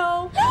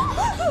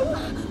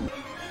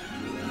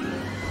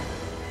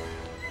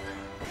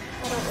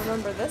 I don't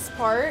remember this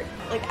part,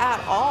 like,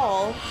 at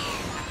all.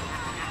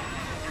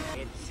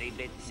 Itsy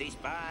bitsy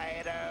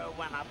spider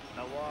went up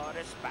the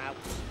water spout.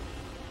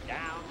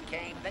 Down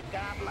came the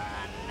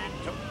goblin and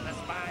took the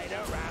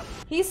spider out.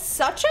 He's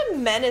such a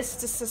menace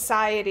to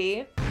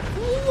society.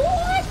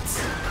 What?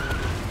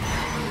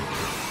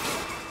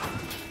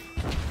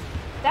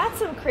 That's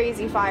some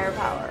crazy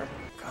firepower.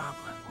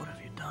 Goblin, what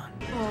have you done?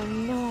 Oh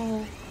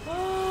no.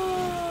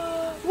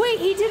 Wait,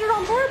 he did it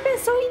on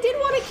purpose, so he did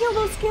want to kill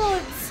those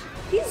kids.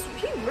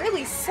 He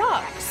really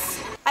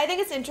sucks. I think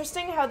it's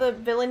interesting how the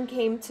villain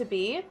came to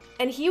be,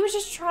 and he was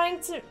just trying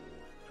to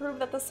prove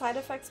that the side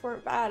effects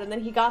weren't bad, and then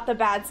he got the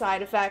bad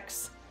side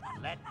effects.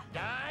 Let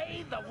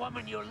die the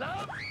woman you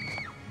love,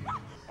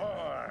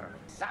 or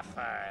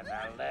suffer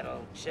the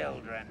little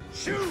children.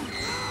 Shoot!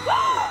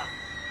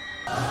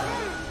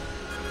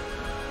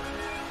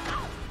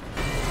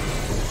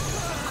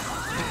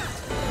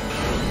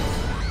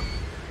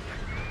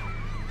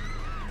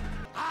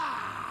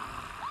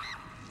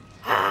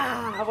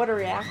 Ah, what a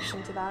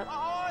reaction to that.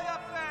 Ahoy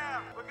up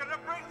there! We're gonna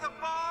bring the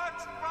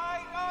barge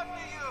right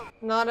onto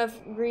you! Not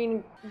if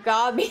Green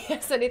Gobby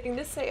has anything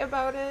to say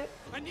about it.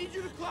 I need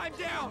you to climb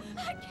down.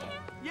 I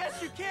can't.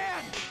 Yes, you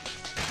can.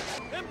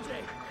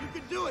 MJ, you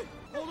can do it.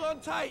 Hold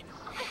on tight.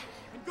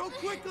 And go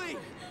quickly.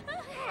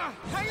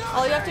 Hang on.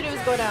 All you have to do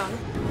is go down.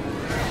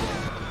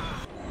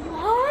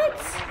 What?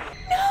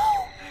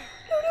 No!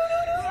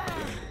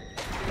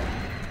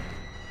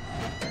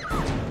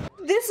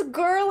 No. This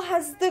girl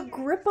has the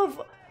grip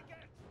of...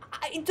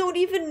 I don't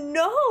even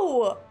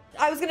know.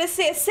 I was gonna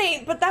say a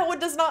saint, but that one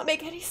does not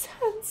make any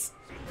sense.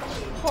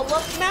 Pull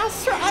up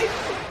master. A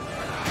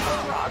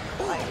rock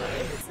climber.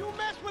 You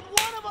mess with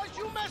one of us,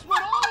 you mess with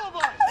all of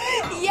us!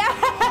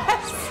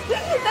 Yes!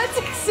 That's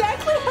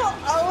exactly how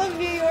all of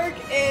New York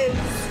is.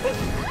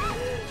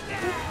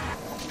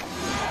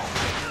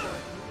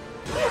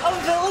 A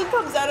villain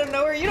comes out of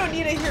nowhere. You don't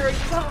need a hero.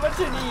 Just have a bunch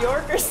of New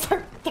Yorkers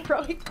start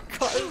throwing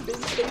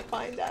garbage they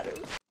find at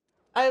him.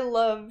 I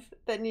love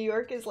that New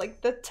York is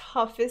like the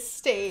toughest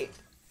state.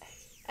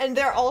 And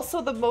they're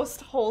also the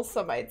most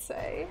wholesome, I'd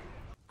say.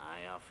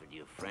 I offered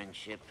you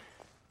friendship,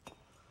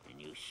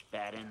 and you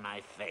spat in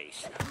my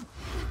face.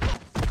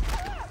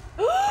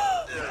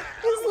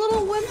 His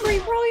little whimper, he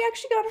probably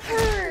actually got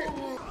hurt.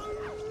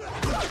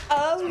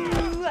 Oh.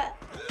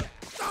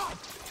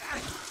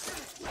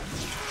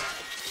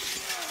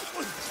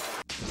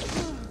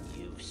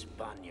 You've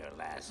spun your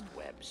last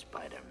web,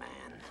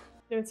 Spider-Man.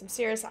 Doing some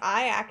serious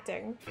eye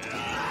acting.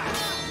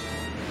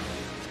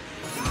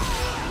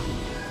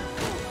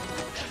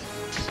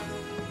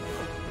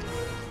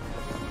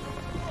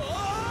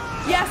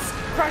 Yes!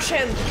 Crush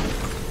him!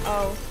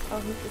 Oh,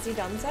 is he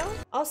done so?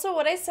 Also,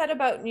 what I said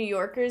about New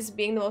Yorkers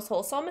being the most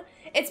wholesome,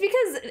 it's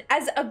because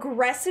as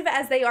aggressive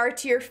as they are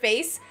to your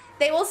face,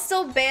 they will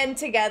still band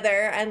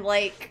together and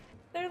like,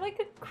 they're like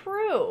a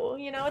crew,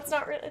 you know? It's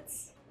not really,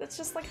 it's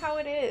just like how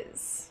it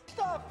is.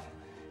 Stop!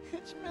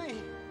 It's me.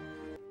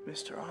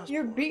 Mr. Osborn.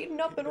 You're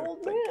beating up an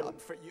old man. God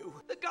for you.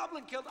 The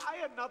goblin killed. I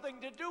had nothing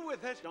to do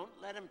with it. Don't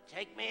let him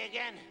take me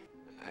again.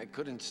 I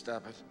couldn't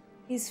stop it.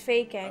 He's I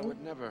faking.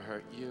 would never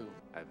hurt you.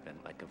 I've been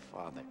like a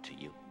father to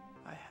you.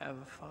 I have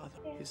a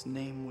father. His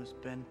name was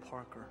Ben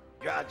Parker.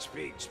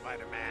 Godspeed,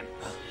 Spider-Man.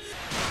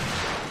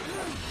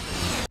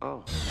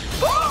 Oh.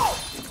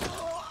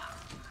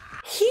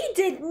 He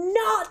did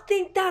not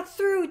think that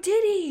through,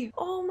 did he?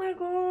 Oh my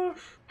gosh.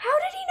 How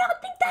did he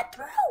not think that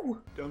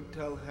through? Don't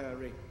tell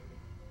Harry.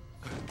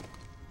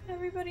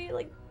 Everybody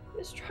like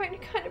is trying to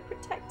kind of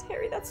protect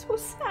Harry. That's so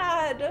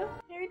sad.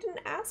 Harry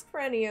didn't ask for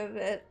any of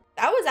it.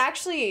 That was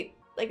actually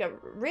like a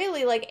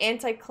really like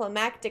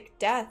anticlimactic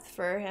death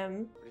for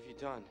him. What have you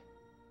done?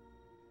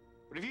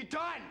 What have you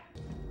done?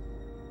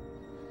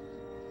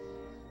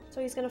 So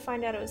he's gonna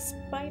find out it was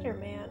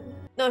Spider-Man.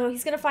 No,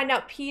 he's gonna find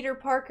out Peter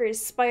Parker is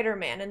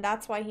Spider-Man, and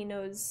that's why he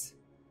knows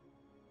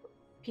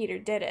Peter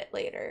did it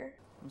later.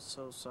 I'm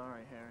so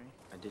sorry, Harry.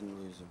 I didn't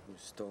lose him. He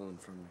was stolen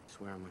from me. I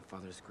swear on my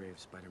father's grave,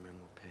 Spider-Man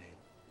will pay.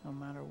 No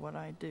matter what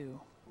I do,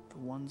 the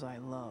ones I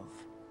love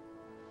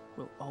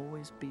will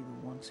always be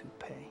the ones who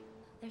pay.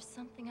 There's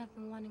something I've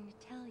been wanting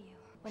to tell you.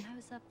 When I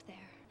was up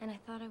there and I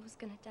thought I was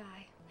gonna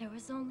die, there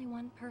was only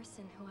one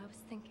person who I was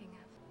thinking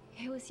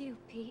of. It was you,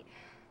 Pete.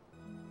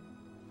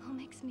 Who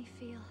makes me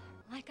feel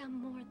like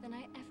I'm more than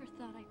I ever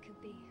thought I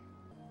could be.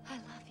 I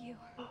love you.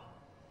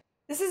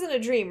 This isn't a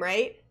dream,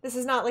 right? This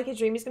is not like a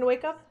dream he's gonna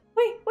wake up?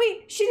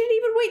 Wait, she didn't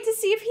even wait to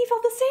see if he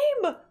felt the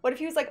same. What if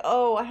he was like,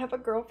 oh, I have a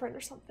girlfriend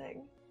or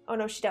something? Oh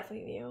no, she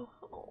definitely knew.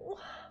 Oh.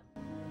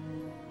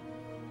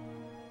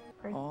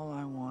 All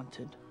I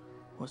wanted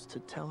was to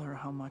tell her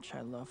how much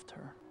I loved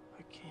her.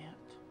 I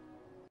can't.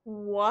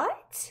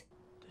 What?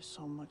 There's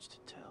so much to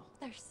tell.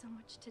 There's so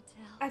much to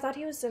tell. I thought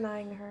he was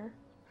denying her.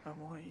 I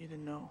want you to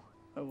know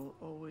I will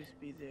always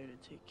be there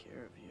to take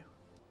care of you.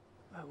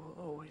 I will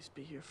always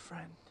be your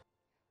friend.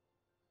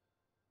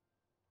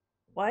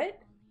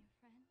 What?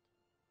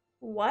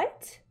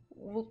 What?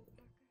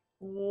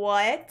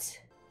 What?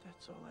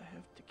 That's all I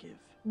have to give.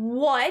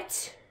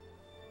 What?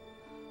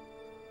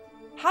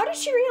 How did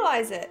she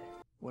realize it?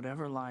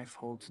 Whatever life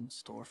holds in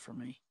store for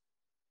me,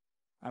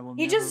 I will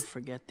He never just-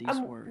 forget these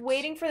I'm words.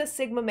 waiting for the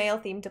Sigma male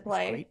theme to With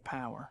play. great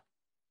power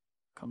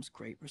comes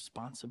great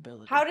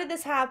responsibility. How did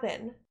this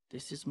happen?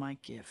 This is my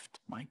gift,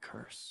 my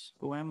curse.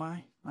 Who am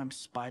I? I'm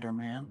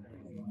Spider-Man.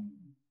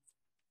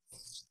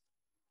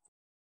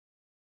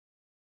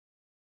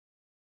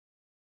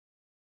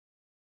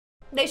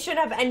 They should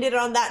have ended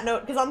on that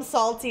note because I'm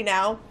salty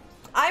now.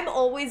 I'm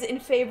always in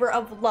favor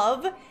of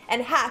love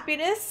and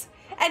happiness,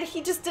 and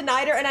he just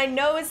denied her, and I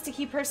know it's to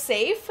keep her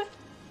safe.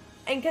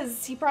 And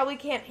because he probably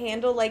can't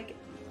handle, like,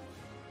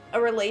 a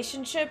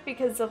relationship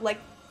because of, like,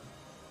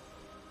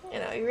 you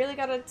know, you really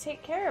gotta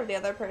take care of the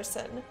other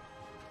person.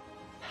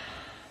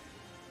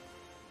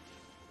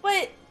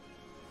 But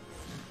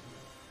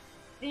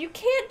you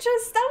can't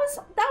just,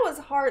 that was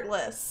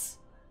heartless.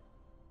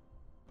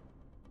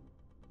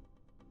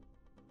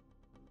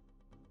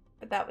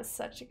 But that was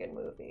such a good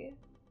movie.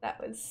 That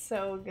was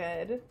so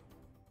good.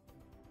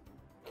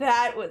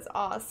 That was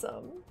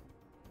awesome.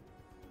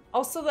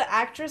 Also, the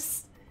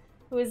actress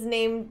who is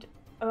named,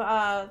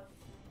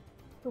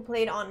 who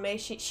played Aunt May,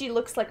 she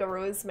looks like a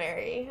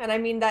Rosemary, and I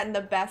mean that in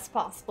the best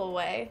possible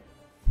way.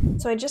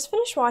 So I just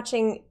finished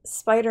watching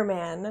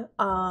Spider-Man.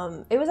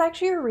 It was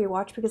actually a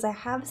rewatch because I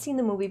have seen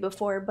the movie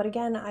before, but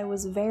again, I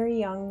was very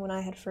young when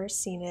I had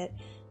first seen it,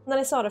 and then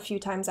I saw it a few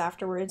times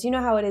afterwards. You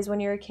know how it is when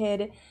you're a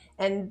kid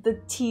and the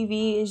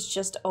TV is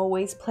just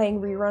always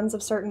playing reruns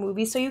of certain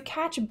movies, so you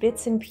catch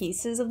bits and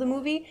pieces of the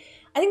movie.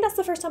 I think that's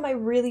the first time I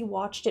really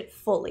watched it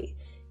fully,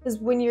 because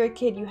when you're a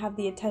kid, you have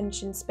the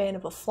attention span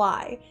of a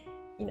fly.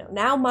 You know,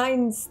 now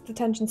mine's the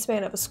attention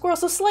span of a squirrel,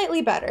 so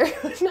slightly better,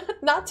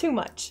 not too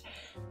much.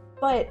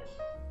 But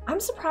I'm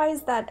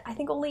surprised that I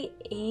think only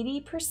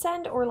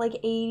 80% or like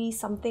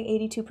 80-something,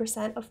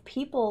 82% of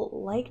people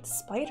liked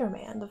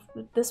Spider-Man,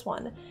 this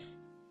one.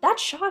 That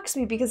shocks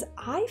me because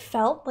I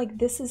felt like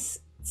this is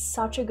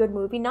such a good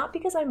movie, not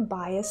because I'm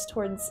biased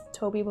towards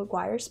Tobey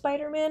McGuire's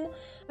Spider-Man,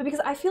 but because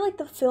I feel like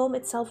the film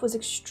itself was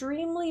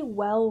extremely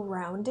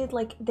well-rounded.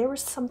 Like, there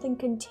was something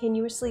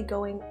continuously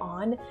going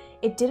on.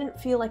 It didn't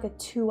feel like a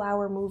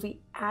 2-hour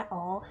movie at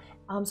all.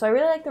 So I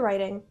really liked the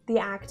writing, the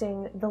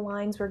acting, the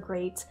lines were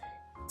great,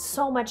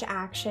 so much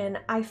action.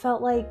 I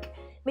felt like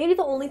maybe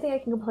the only thing I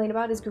can complain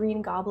about is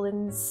Green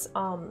Goblin's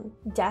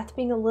death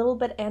being a little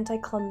bit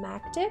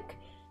anticlimactic,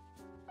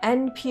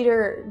 and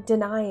Peter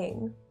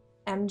denying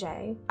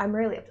MJ. I'm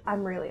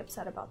really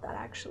upset about that,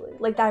 actually.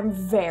 Like, I'm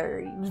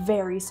very,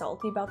 very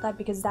salty about that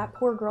because that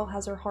poor girl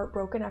has her heart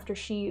broken after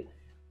she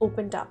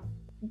opened up.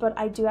 But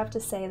I do have to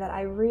say that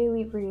I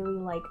really, really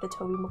like the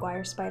Tobey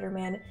Maguire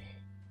Spider-Man.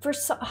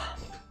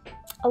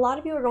 A lot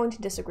of you are going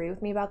to disagree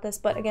with me about this,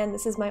 but again,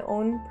 this is my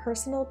own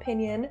personal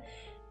opinion,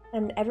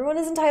 and everyone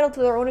is entitled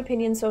to their own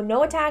opinion, so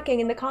no attacking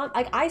in the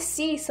like, I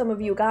see some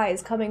of you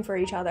guys coming for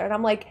each other, and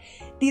I'm like,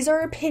 these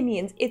are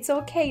opinions. It's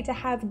okay to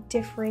have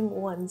differing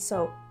ones,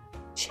 so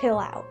chill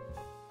out.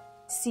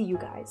 See you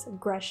guys.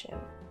 Aggression.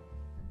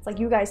 It's like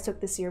you guys took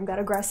the serum, got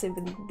aggressive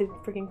in the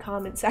freaking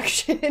comment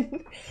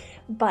section.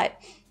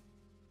 But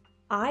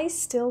I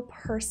still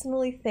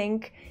personally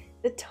think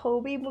the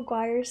Tobey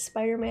Maguire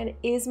Spider-Man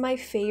is my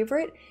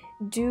favorite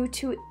due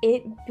to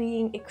it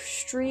being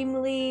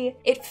extremely,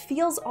 it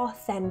feels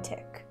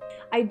authentic.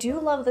 I do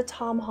love the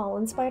Tom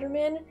Holland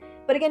Spider-Man,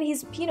 but again,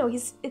 he's, you know,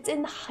 it's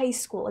in high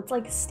school. It's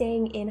like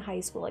staying in high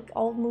school. Like,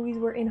 all the movies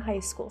were in high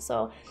school,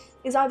 so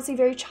he's obviously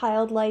very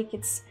childlike.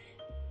 It's,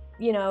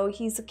 you know,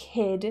 he's a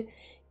kid.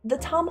 The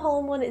Tom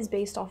Holland one is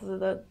based off of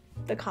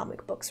the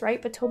comic books,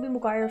 right? But Tobey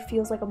Maguire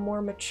feels like a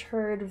more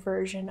matured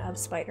version of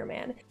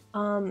Spider-Man.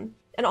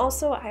 And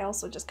also, I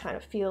also just kind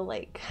of feel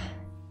like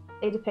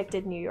they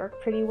depicted New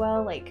York pretty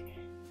well. Like,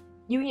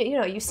 you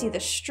know, you see the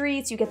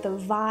streets, you get the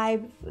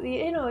vibe,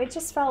 you know, it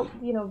just felt,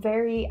 you know,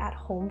 very at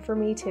home for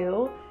me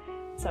too.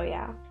 So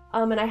yeah.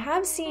 And I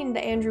have seen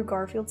the Andrew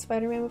Garfield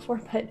Spider-Man before,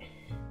 but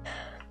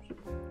I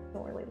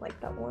don't really like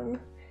that one.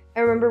 I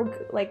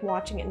remember like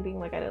watching it and being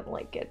like, I didn't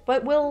like it,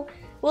 but we'll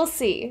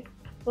see.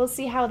 We'll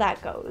see how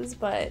that goes,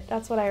 but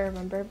that's what I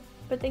remember.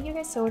 But thank you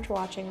guys so much for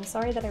watching. I'm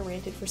sorry that I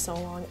ranted for so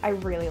long. I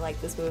really like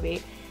this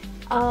movie.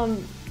 I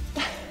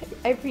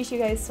appreciate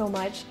you guys so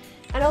much,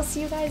 and I'll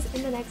see you guys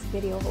in the next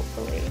video,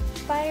 hopefully.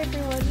 Bye,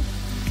 everyone.